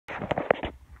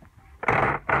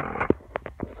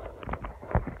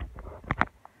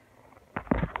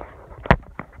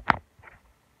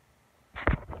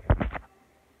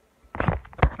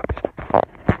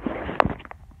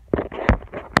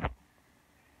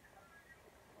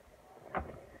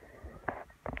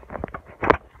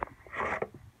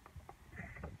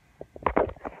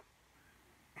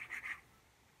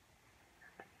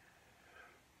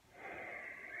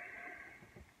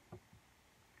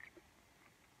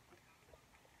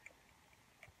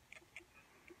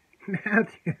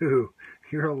Matthew,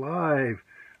 you're alive.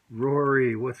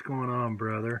 Rory, what's going on,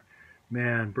 brother?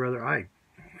 Man, brother,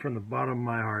 from the bottom of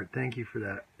my heart, thank you for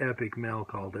that epic mail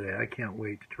call today. I can't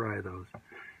wait to try those.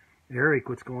 Eric,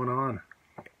 what's going on?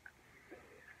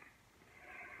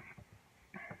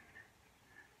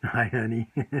 Hi, honey.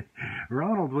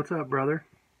 Ronald, what's up, brother?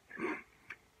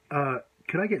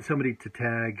 Could I get somebody to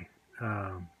tag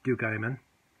Duke Eyman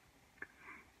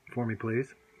for me,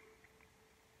 please?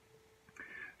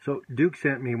 So Duke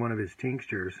sent me one of his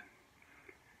tinctures,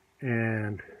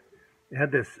 and it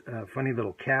had this funny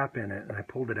little cap in it, and I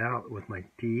pulled it out with my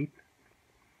teeth.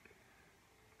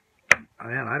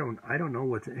 Man, I don't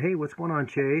know hey, what's going on,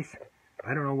 Chase?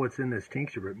 I don't know what's in this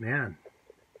tincture, but man,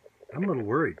 I'm a little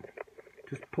worried.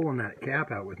 Just pulling that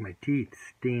cap out with my teeth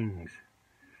stings.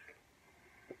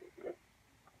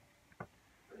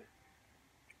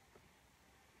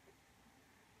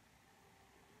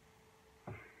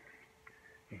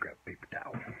 I'll grab a paper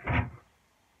towel.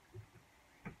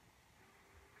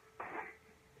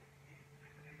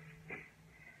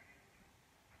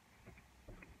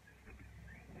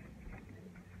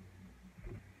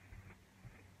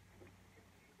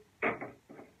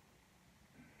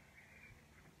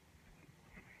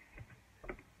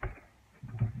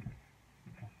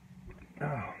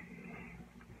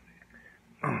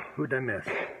 Oh, who'd I miss?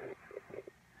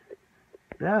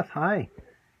 Beth, hi.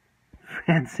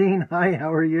 Francine, hi,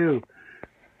 how are you?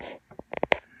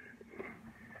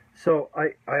 So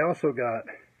I also got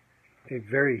a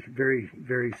very, very,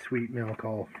 very sweet mail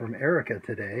call from Erica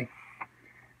today.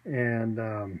 And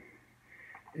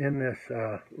in this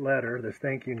letter, this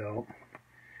thank you note,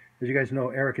 as you guys know,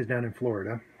 Erica's down in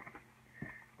Florida.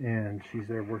 And she's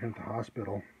there working at the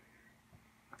hospital.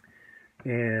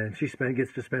 And she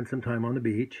gets to spend some time on the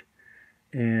beach.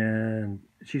 And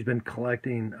she's been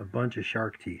collecting a bunch of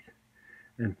shark teeth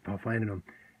and finding them.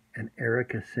 And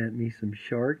Erica sent me some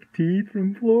shark teeth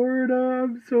from Florida.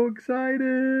 I'm so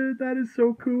excited. That is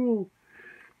so cool.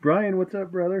 Brian, what's up,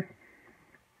 brother?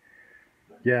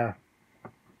 Yeah.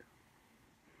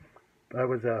 I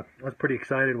was pretty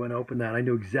excited when I opened that. I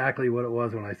knew exactly what it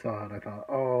was when I saw it. I thought,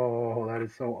 oh, that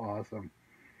is so awesome.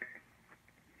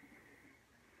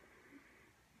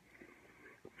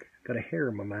 Got a hair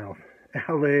in my mouth.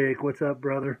 Alec, what's up,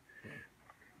 brother?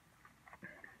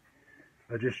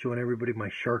 I'm just showing everybody my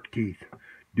shark teeth.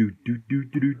 Do do do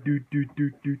do do do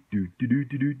do do do do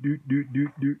do do do do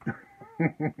do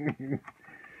do.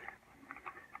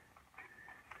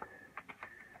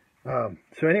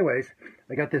 So anyways,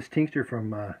 I got this tincture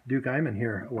from Duke Eyman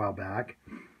here a while back,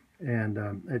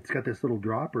 and it's got this little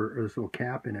dropper or this little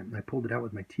cap in it, and I pulled it out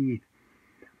with my teeth.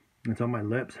 It's on my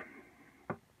lips.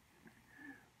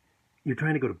 You're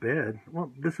trying to go to bed?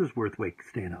 Well, this is worth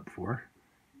staying up for.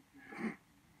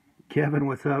 Kevin,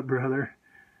 what's up, brother?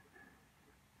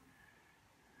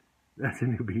 That's a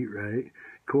new beat, right?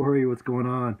 Corey, what's going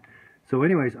on? So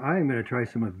anyways, I am going to try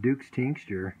some of Duke's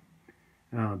tincture.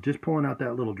 Just pulling out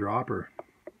that little dropper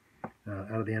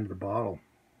out of the end of the bottle.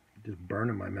 Just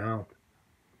burning my mouth.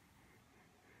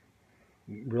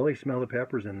 Really smell the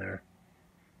peppers in there.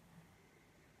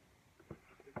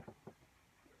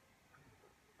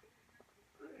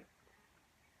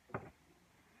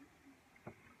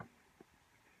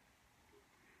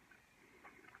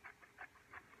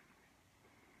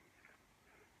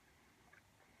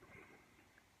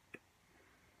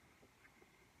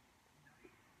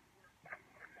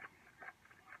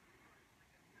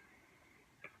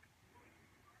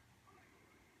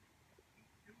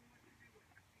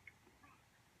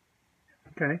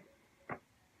 Okay.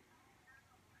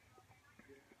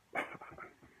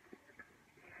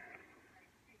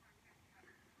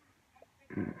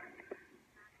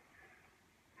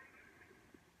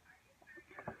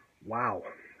 Wow.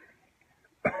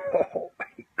 Oh,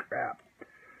 crap.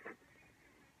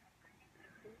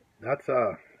 That's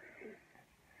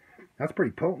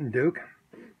pretty potent, Duke.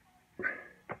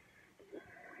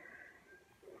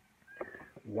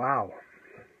 Wow.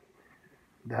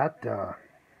 That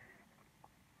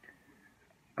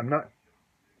I'm not.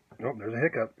 Nope, there's a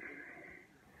hiccup.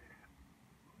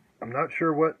 I'm not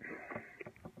sure what.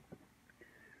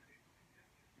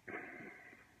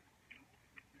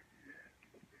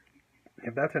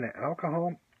 If that's an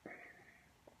alcohol,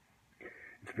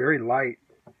 it's very light.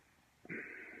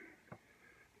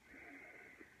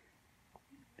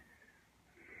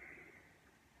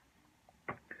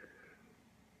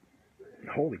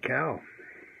 Holy cow.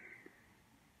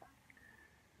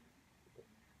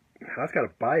 That's got a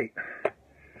bite.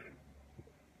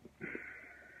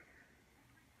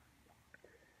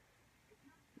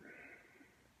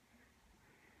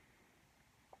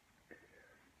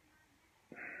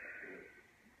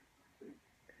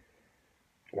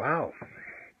 Wow.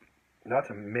 That's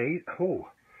amazing. Oh.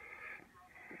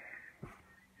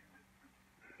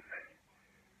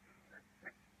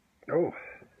 Oh.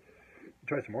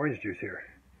 Try some orange juice here.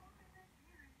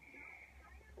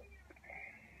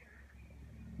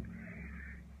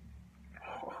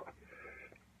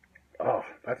 Oh,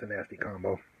 that's a nasty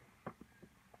combo.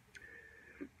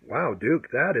 Wow,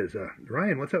 Duke, that is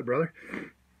Ryan, what's up, brother?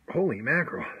 Holy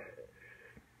mackerel.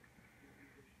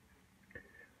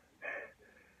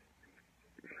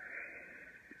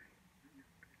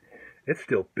 It's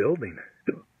still building.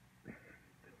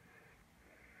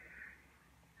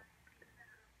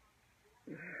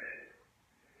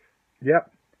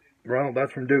 Yep, Ronald,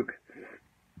 that's from Duke.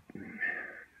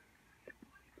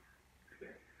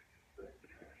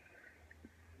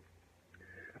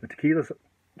 A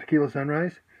tequila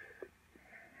sunrise.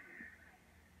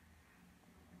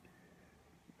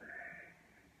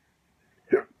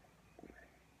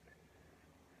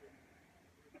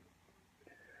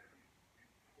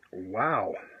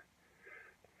 Wow.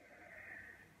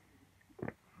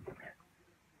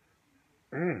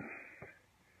 Mm.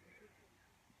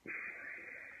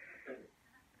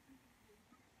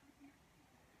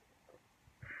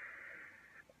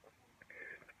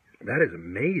 That is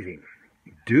amazing.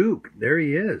 Duke, there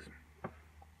he is.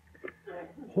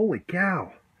 Holy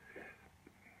cow.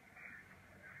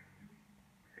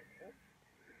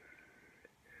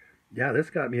 Yeah, this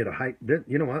got me at a height.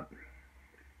 You know what?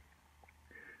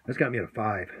 This got me at a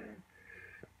 5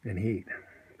 in heat.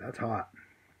 That's hot.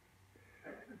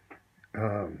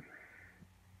 Got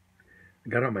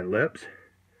on my lips.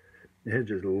 It's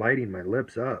just lighting my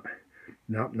lips up.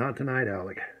 Nope, not tonight,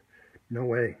 Alec. No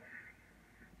way.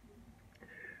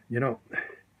 You know,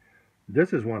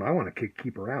 this is one I want to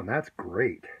keep around. That's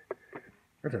great.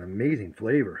 That's an amazing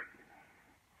flavor.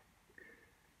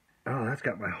 Oh, that's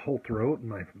got my whole throat and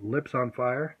my lips on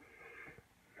fire.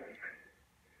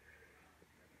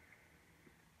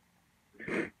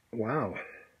 Wow.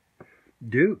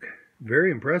 Duke, very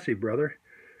impressive, brother.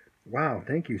 Wow,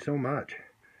 thank you so much.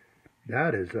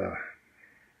 That is, look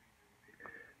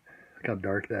how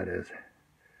dark that is.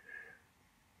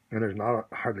 And there's not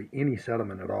hardly any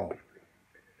sediment at all.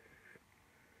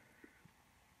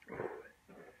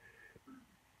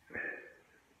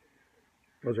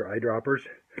 Those are eyedroppers.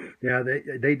 Yeah,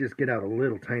 they just get out a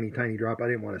little tiny drop. I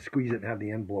didn't want to squeeze it and have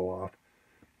the end blow off.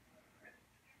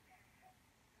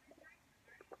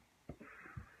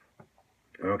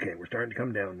 Okay, we're starting to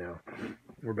come down now.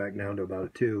 We're back down to about a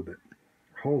 2, but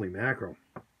holy mackerel.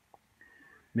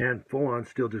 Man, full on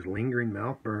still just lingering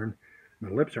mouth burn. My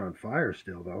lips are on fire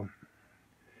still, though.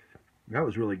 That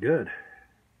was really good.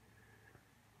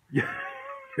 Yeah,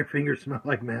 your fingers smell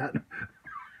like Matt.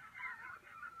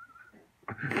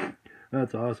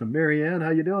 That's awesome. Marianne, how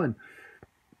you doing?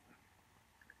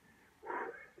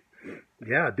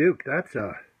 Yeah, Duke, that's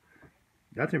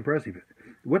impressive.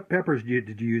 What peppers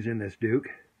did you use in this, Duke?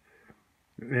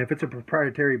 And if it's a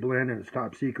proprietary blend and it's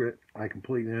top secret, I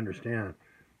completely understand.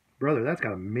 Brother, that's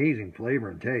got amazing flavor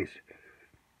and taste.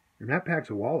 And that packs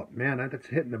a wallop. Man, that's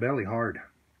hitting the belly hard.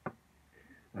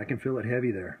 I can feel it heavy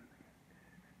there.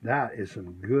 That is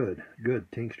some good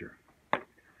tincture.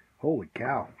 Holy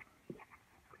cow.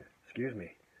 Excuse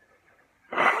me.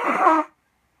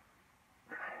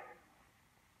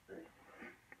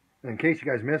 In case you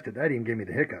guys missed it, that even gave me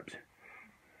the hiccups.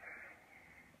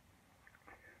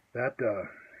 That,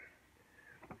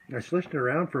 I slished it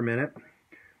around for a minute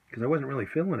because I wasn't really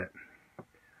feeling it.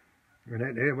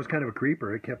 And it was kind of a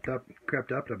creeper. It crept up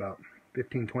to about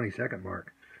 15-20 second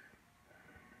mark.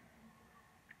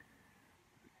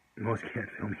 Most can't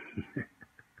feel me either.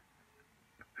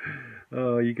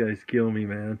 Oh, you guys kill me,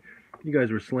 man. You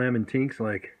guys were slamming tinks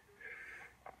like,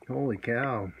 holy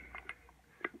cow.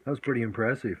 That was pretty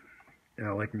impressive.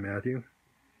 Alec and Matthew.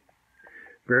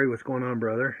 Barry, what's going on,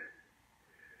 brother?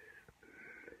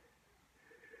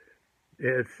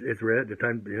 It's red. The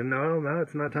time? No,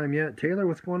 it's not time yet. Taylor,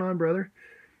 what's going on, brother?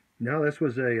 No, this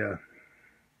was a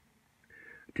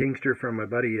tincture from my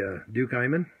buddy Duke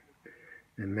Eyman,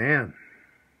 and man,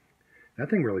 that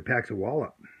thing really packs a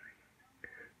wallop.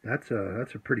 That's a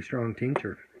pretty strong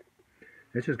tincture.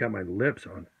 It's just got my lips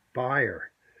on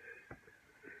fire,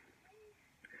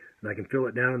 and I can feel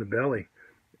it down in the belly.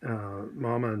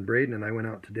 Mama and Braden and I went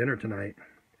out to dinner tonight,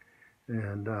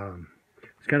 and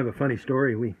it's kind of a funny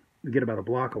story. We get about a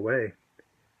block away,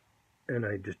 and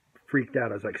I just freaked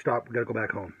out. I was like, stop, we gotta go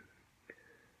back home.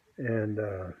 And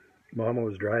Mama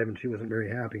was driving. She wasn't very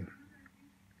happy.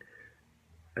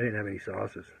 I didn't have any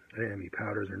sauces. I didn't have any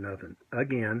powders or nothing.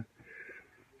 Again.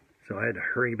 So I had to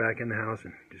hurry back in the house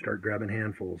and just start grabbing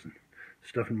handfuls. And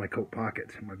stuff in my coat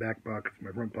pockets, my back pockets,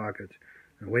 my front pockets,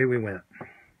 and away we went.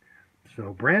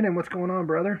 So Brandon, what's going on,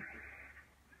 brother?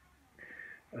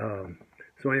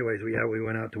 So anyways, we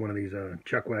went out to one of these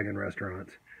chuck wagon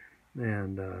restaurants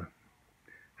and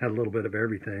had a little bit of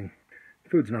everything.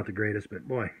 Food's not the greatest, but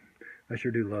boy, I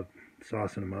sure do love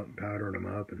saucing them up and powdering them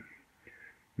up,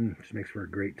 and just makes for a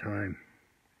great time.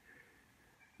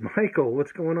 Michael,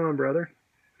 what's going on, brother?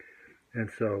 And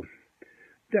so,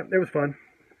 yeah, it was fun.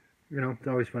 You know, it's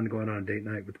always fun to go out on a date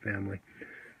night with the family.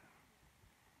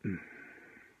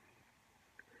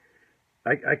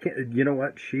 I can't, you know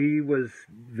what? She was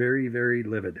very, very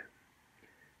livid.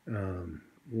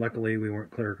 Luckily, we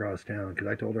weren't clear across town because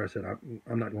I told her, I said,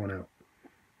 I'm not going out.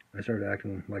 I started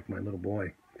acting like my little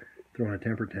boy, throwing a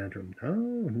temper tantrum.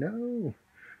 Oh, no,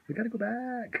 we got to go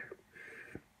back.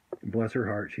 Bless her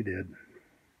heart, she did.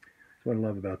 That's what I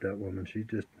love about that woman. She's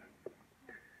just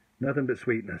nothing but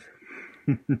sweetness.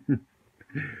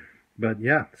 But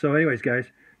yeah, so anyways,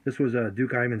 guys, this was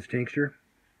Duke Eyman's tincture.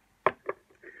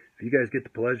 If you guys get the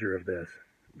pleasure of this,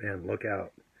 man, look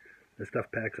out. This stuff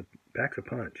packs a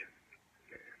punch.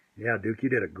 Yeah, Duke, you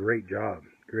did a great job.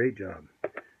 Great job.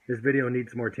 This video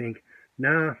needs more tink.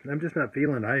 Nah, I'm just not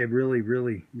feeling it. I have really,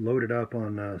 really loaded up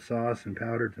on sauce and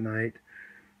powder tonight.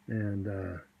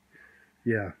 And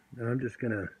yeah, I'm just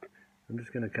gonna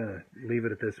kind of leave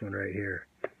it at this one right here.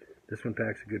 This one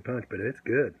packs a good punch, but it's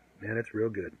good. Man, it's real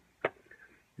good.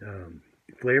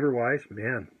 Flavor-wise,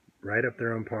 man, right up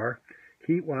there on par.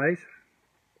 Heat-wise,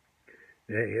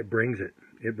 it brings it.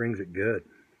 It brings it good.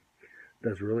 It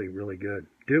does really, really good.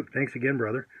 Duke, thanks again,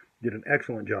 brother. You did an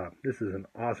excellent job. This is an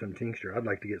awesome tincture. I'd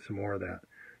like to get some more of that.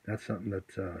 That's something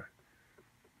that's,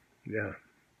 yeah,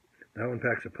 that one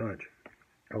packs a punch.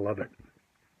 I love it.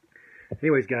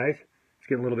 Anyways, guys, it's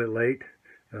getting a little bit late.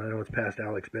 I know it's past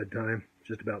Alex's bedtime. It's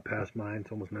just about past mine.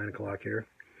 It's almost 9 o'clock here.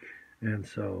 And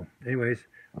so, anyways,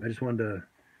 I just wanted to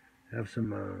have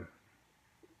some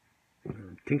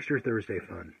Tincture Thursday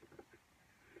fun.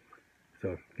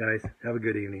 So, guys, have a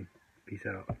good evening. Peace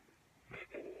out.